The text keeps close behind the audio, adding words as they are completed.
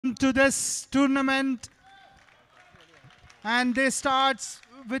to this tournament, and they starts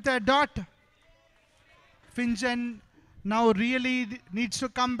with a dot. FINGENT now really needs to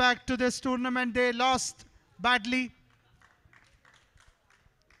come back to this tournament. They lost badly.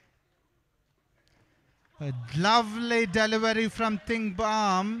 A lovely delivery from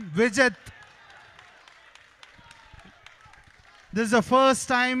THINKPALM. Vijit. This is the first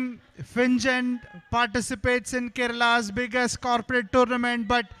time FINGENT participates in Kerala's biggest corporate tournament,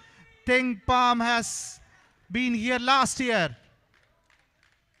 but THINKPALM has been here last year.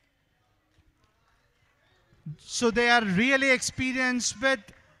 So they are really experienced with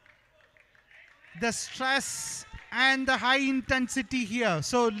the stress and the high intensity here.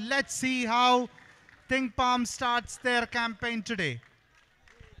 So let's see how THINKPALM starts their campaign today.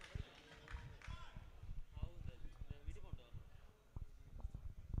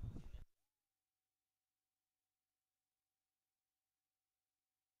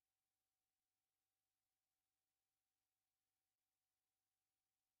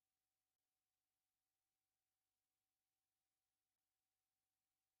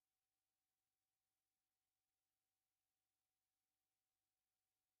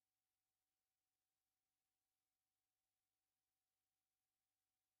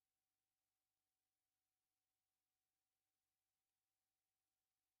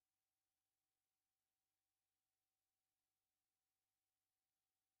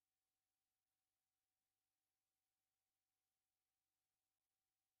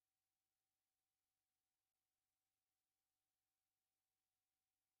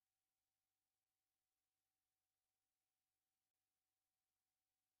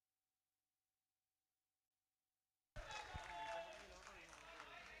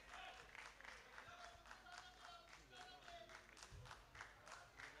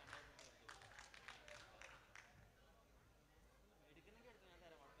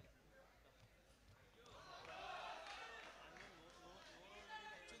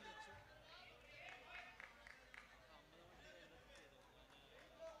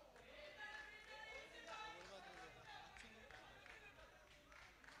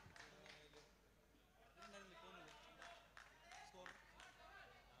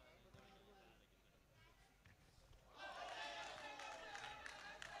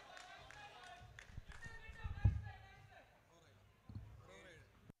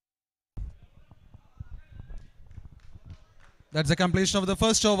 That's the completion of the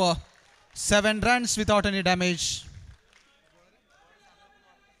first over. 7 runs without any damage.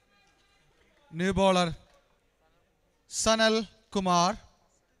 New bowler Sanal Kumar.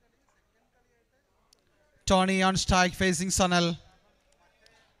 Tony on strike facing Sanal.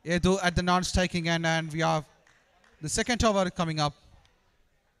 Edu at the non-striking end, and we have the second over coming up.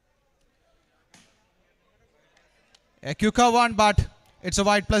 A quicker one, but it's a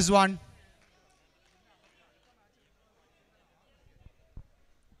wide +1.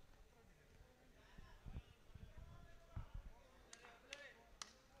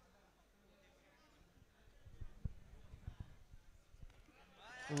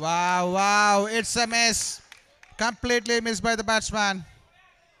 Wow, wow, it's a miss. Completely missed by the batsman.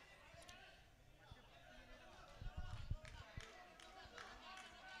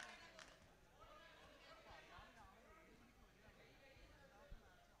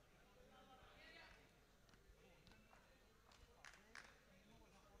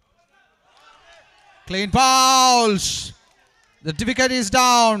 Clean bowls. The wicket is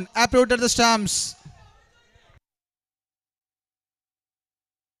down. Uprooted the stumps.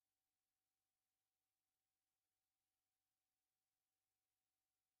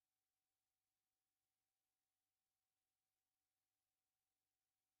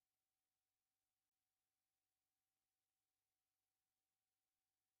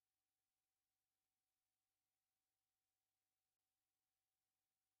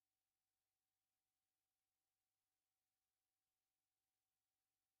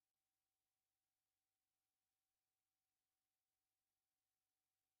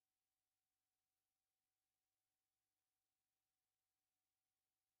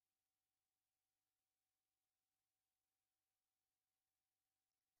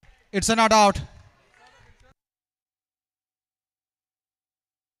 It's a not out.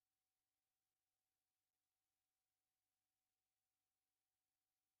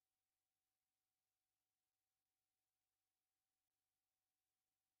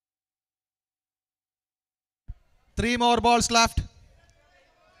 Three more balls left.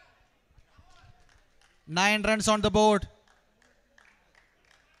 9 runs on the board.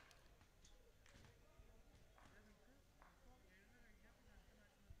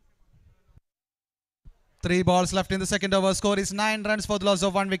 3 balls left in the second over. Score is 9 runs for the loss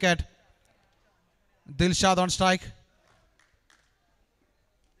of 1 wicket. Dilshad on strike.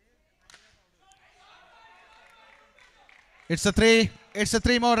 It's a 3. It's a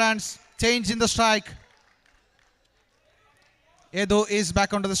 3 more runs. Change in the strike. Edu is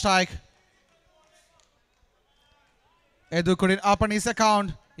back onto the strike. Edu couldn't open his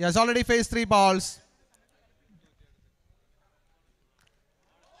account. He has already faced 3 balls.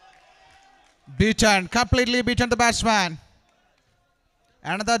 Beaten. Completely beaten the batsman.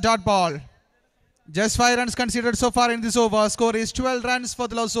 Another dot ball. Just 5 runs considered so far in this over. Score is 12 runs for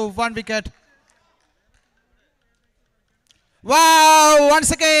the loss of 1 wicket. Wow!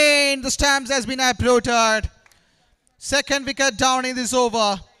 Once again, the stumps has been uprooted. Second wicket down in this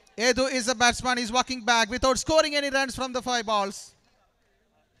over. Edu is a batsman. He's walking back without scoring any runs from the 5 balls.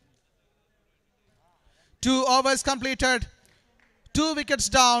 2 overs completed. 2 wickets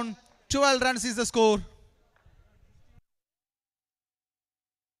down. 12 runs is the score.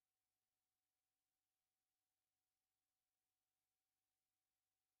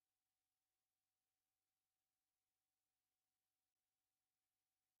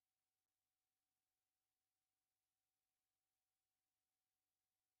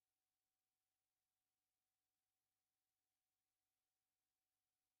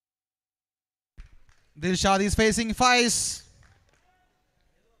 Dilshad is facing Faiz.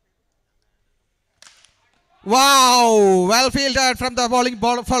 Wow! Well fielded from the bowling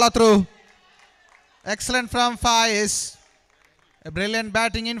ball follow through. Excellent from Faiz. A brilliant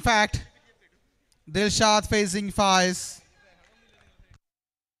batting in fact. Dilshad facing Faiz.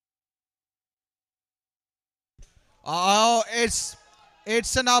 Oh,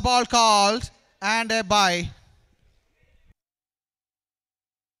 it's a no ball called and a bye.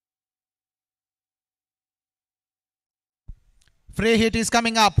 Free hit is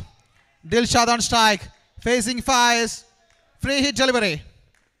coming up. Dilshad on strike. Facing Faiz. Free hit delivery.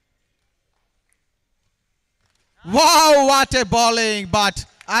 Wow, what a bowling. But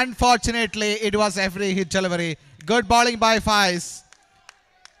unfortunately, it was a free hit delivery. Good bowling by Faiz.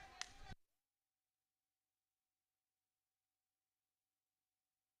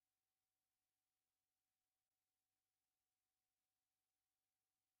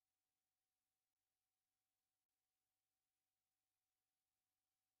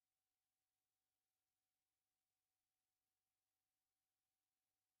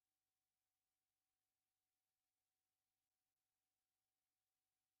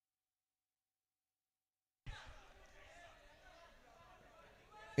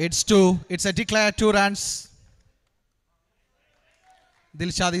 It's 2. It's a declared 2 runs.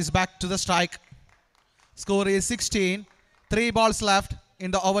 Dilshad is back to the strike. Score is 16. 3 balls left in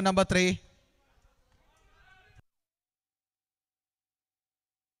the over number 3.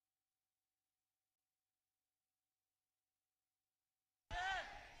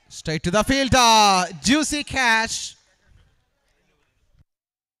 Straight to the fielder. Juicy catch.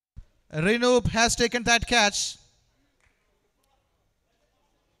 Renoop has taken that catch.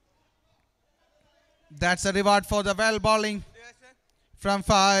 That's a reward for the well bowling from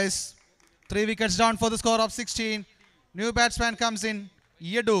Faiz. 3 wickets down for the score of 16. New batsman comes in,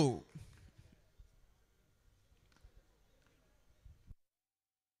 Edu.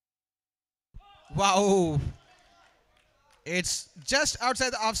 Wow. It's just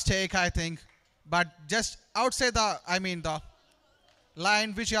outside the off stake, I think. But just outside the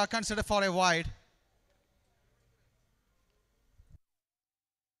line which you are considered for a wide.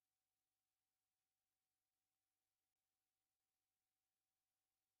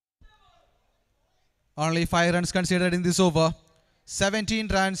 Only 5 runs considered in this over. 17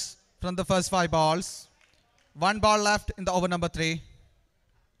 runs from the first 5 balls. 1 ball left in the over number 3.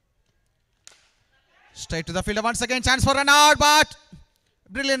 Straight to the fielder once again. Chance for run out, but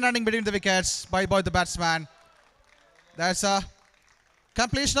brilliant running between the wickets by the batsman. That's a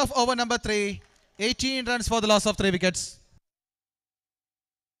completion of over number 3. 18 runs for the loss of 3 wickets.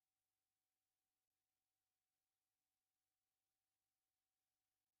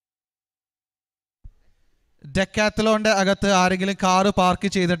 ഡെക്കാത്തലോന്റെ അകത്ത് ആരെങ്കിലും car park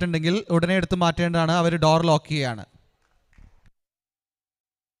ചെയ്തിട്ടുണ്ടെങ്കിൽ ഉടനെ എടുത്ത് മാറ്റേണ്ടതാണ്. അവർ door lock ചെയ്യാണ്.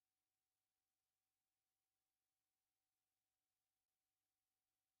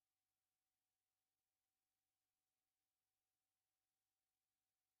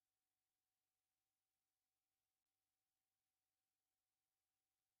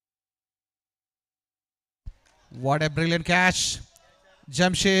 What a brilliant catch.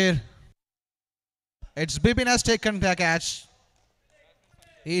 Jamshir. It's Bibin has taken the catch.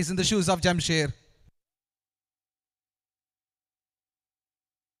 He is in the shoes of Jamshir.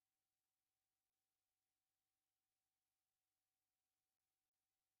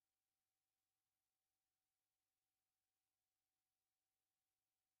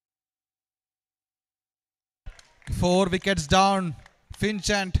 4 wickets down.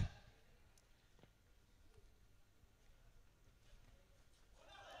 FINGENT.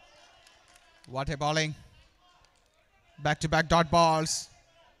 What a bowling. Back-to-back dot balls.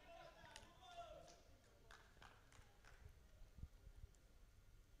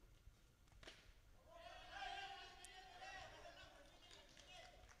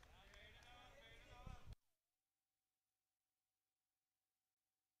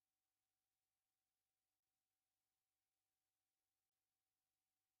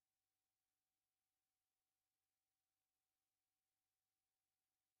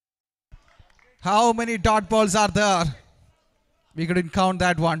 How many dot balls are there? We couldn't count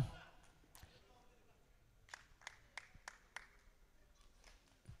that one.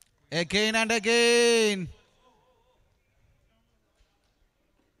 Again and again.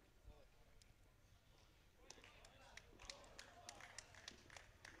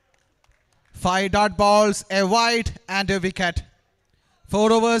 Five dot balls, a wide and a wicket.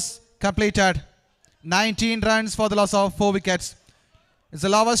 4 overs completed. 19 runs for the loss of 4 wickets. It's the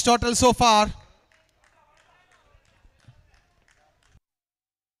lowest total so far.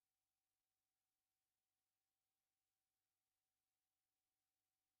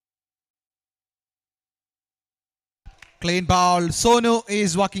 Clean ball. Sonu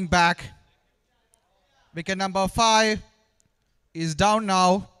is walking back. Wicket number 5 is down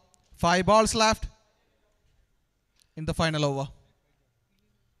now. 5 balls left in the final over.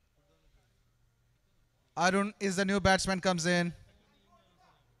 Arun is the new batsman, comes in.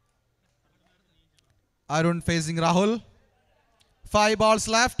 Arun facing Rahul. 5 balls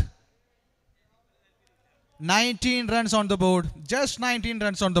left. 19 runs on the board. Just 19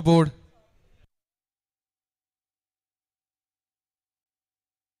 runs on the board.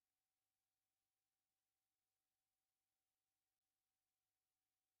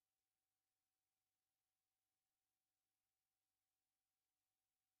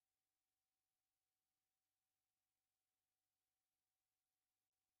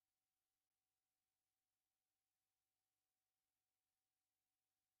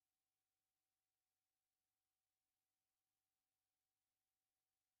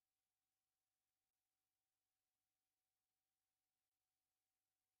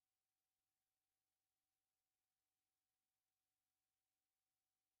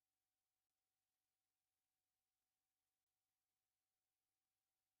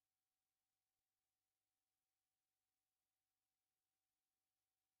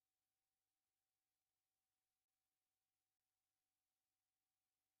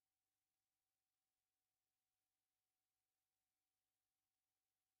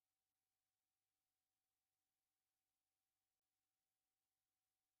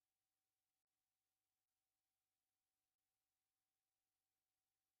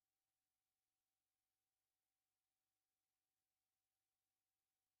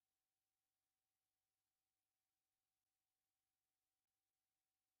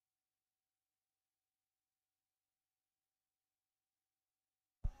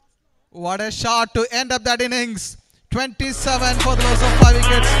 What a shot to end up that innings. 27 for the loss of 5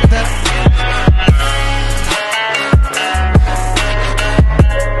 wickets. Then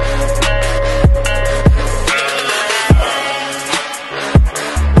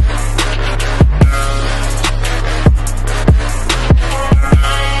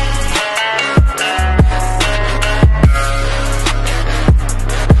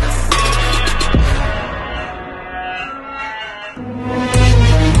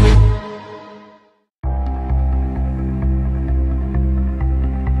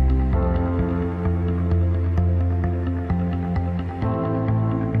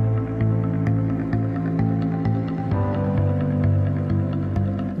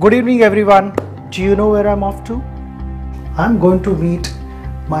Good evening everyone. Do you know where I'm off to? I'm going to meet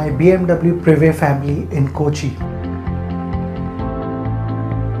my BMW Privé family in Kochi.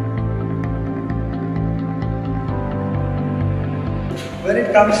 When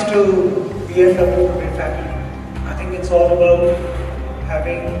it comes to BMW Privé family, I think it's all about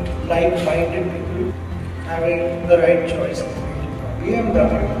having like-minded people, having the right choices.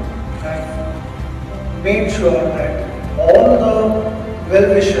 BMW have made sure that all the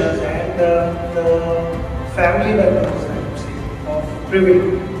well-wishers and the family members, I would say, of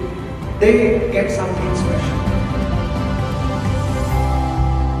Privé, they get something special.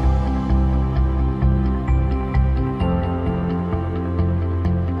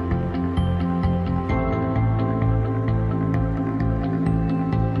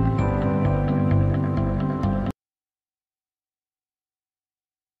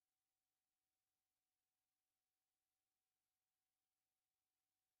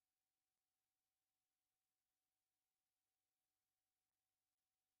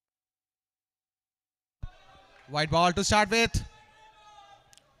 White ball to start with.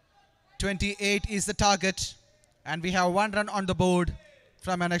 28 is the target. And we have 1 run on the board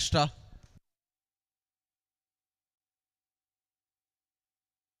from an extra.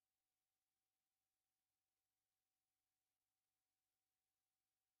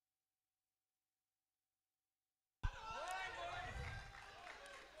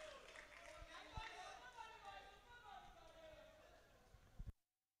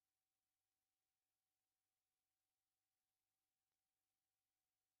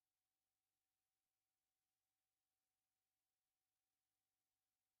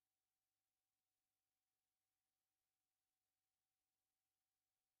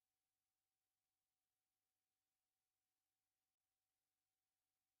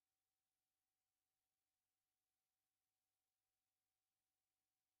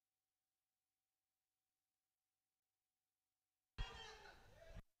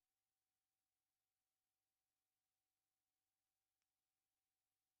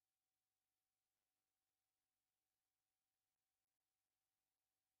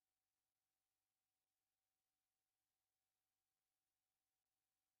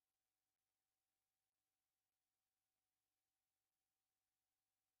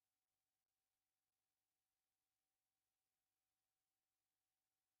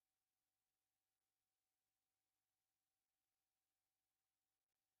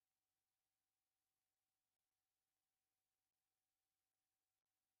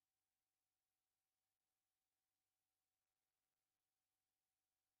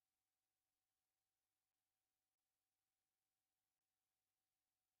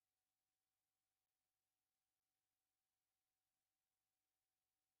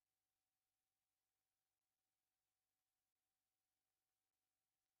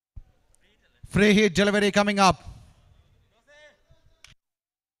 Free hit delivery coming up.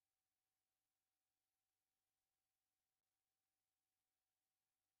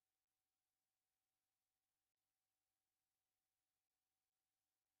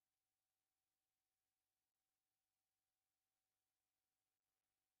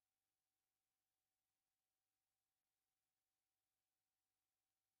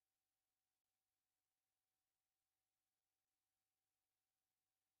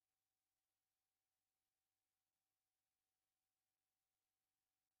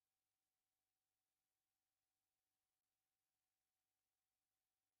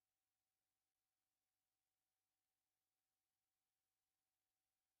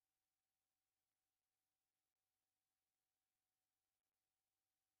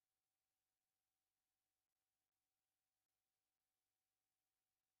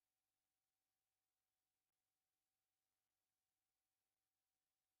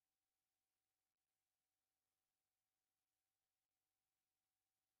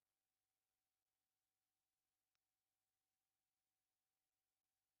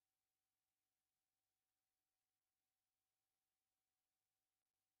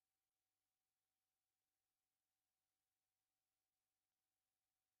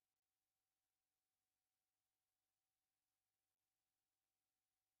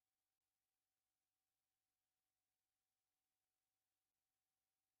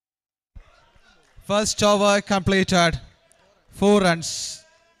 First over completed. 4 runs.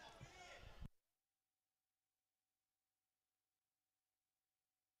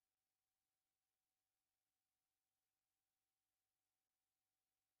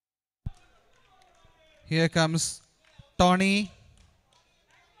 Here comes Tony.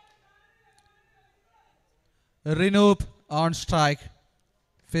 Renoop on strike,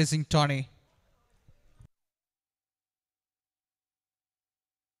 facing Tony.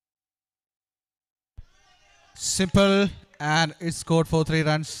 Simple, and it's scored for 3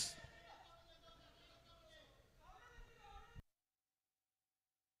 runs.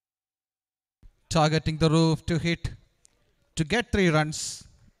 Targeting the roof to hit to get 3 runs.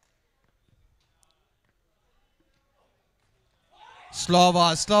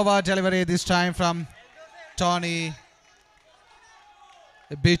 Slower delivery this time from Tony.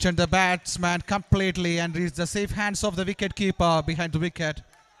 Beaten the batsman completely and reached the safe hands of the wicket keeper behind the wicket.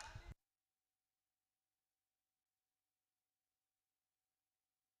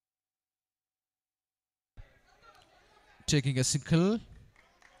 Taking a single,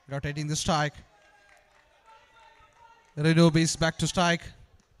 rotating the strike. Renoub is back to strike.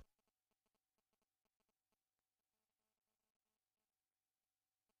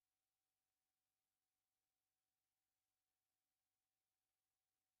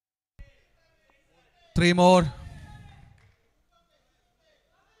 Three more.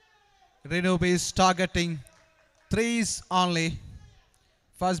 Renoub is targeting 3s only.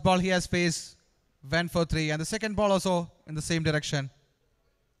 First ball he has faced went for 3. And the second ball also in the same direction.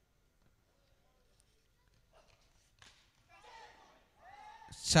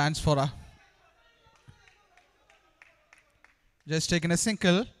 Chance for a just taking a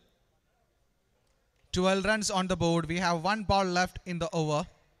single. 12 runs on the board. We have 1 ball left in the over.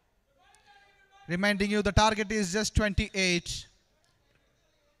 Reminding you the target is just 28.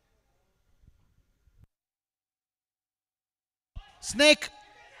 Snake.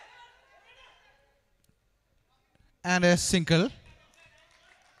 And a single.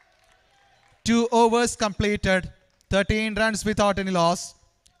 2 overs completed. 13 runs without any loss.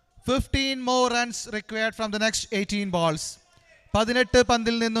 15 more runs required from the next 18 balls. 18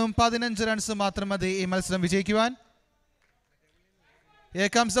 പന്തിൽ നിന്നും 15 runs മാത്രം മതി ഈ മത്സരം വിജയിക്കുവാൻ. Here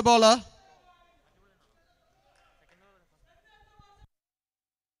comes the bowler.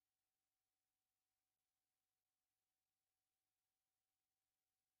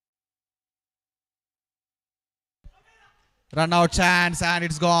 Run out chance and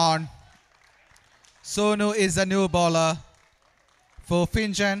it's gone. Sonu is a new bowler for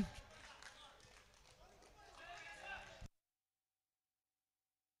FINGENT.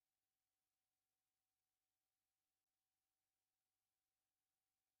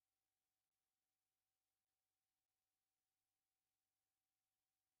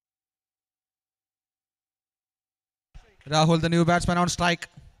 Rahul, the new batsman, on strike.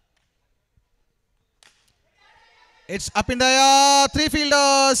 It's up in the air. 3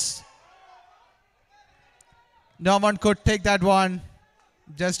 fielders. No one could take that one.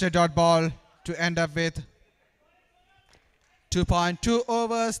 Just a dot ball to end up with. 2.2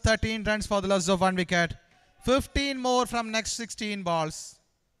 overs, 13 runs for the loss of 1 wicket. 15 more from next 16 balls.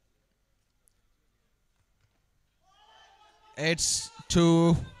 It's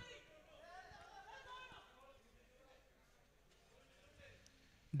 2.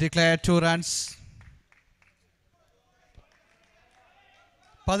 Declared 2 runs.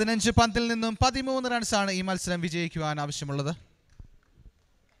 15 പന്തിൽ നിന്നും 13 റൺസാണ് ഈ മത്സരം വിജയിക്കുവാൻ ആവശ്യമുള്ളത്.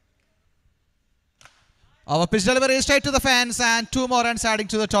 Our pitch delivery is straight to the fence and 2 more runs adding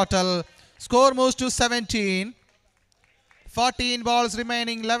to the total. Score moves to 17. 14 balls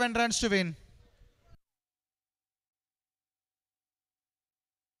remaining, 11 runs to win.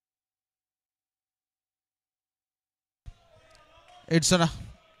 It's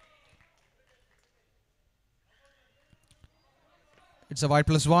a wide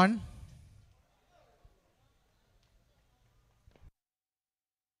 +1.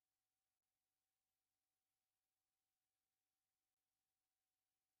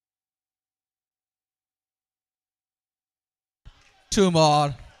 Two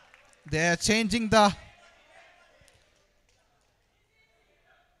more. They're changing the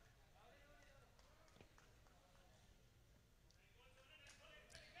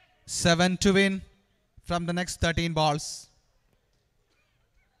seven to win from the next 13 balls.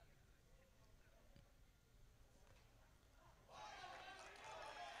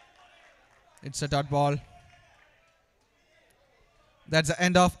 It's a dot ball. That's the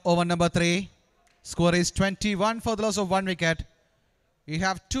end of over number 3. Score is 21 for the loss of 1 wicket. We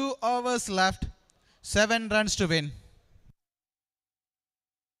have 2 overs left, 7 runs to win.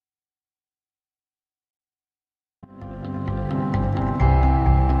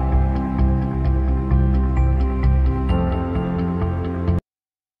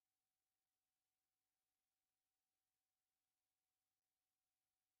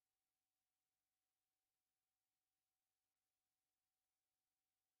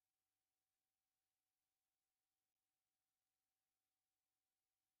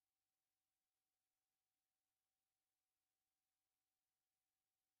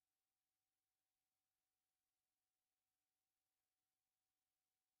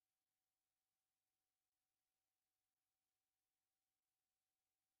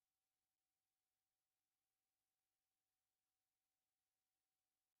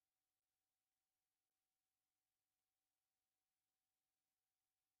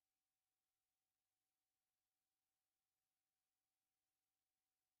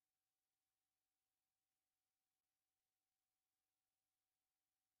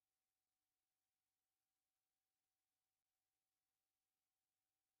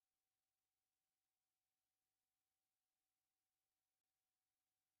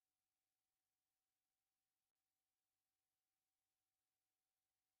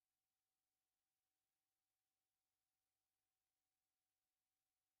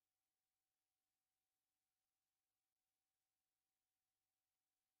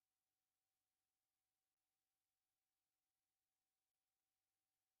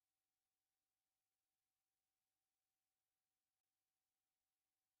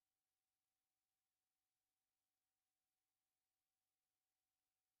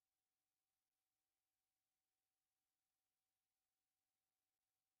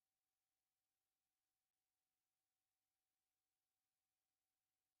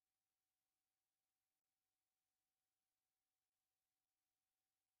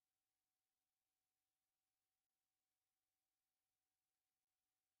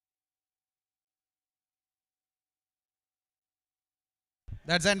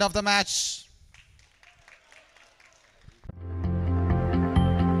 That's the end of the match.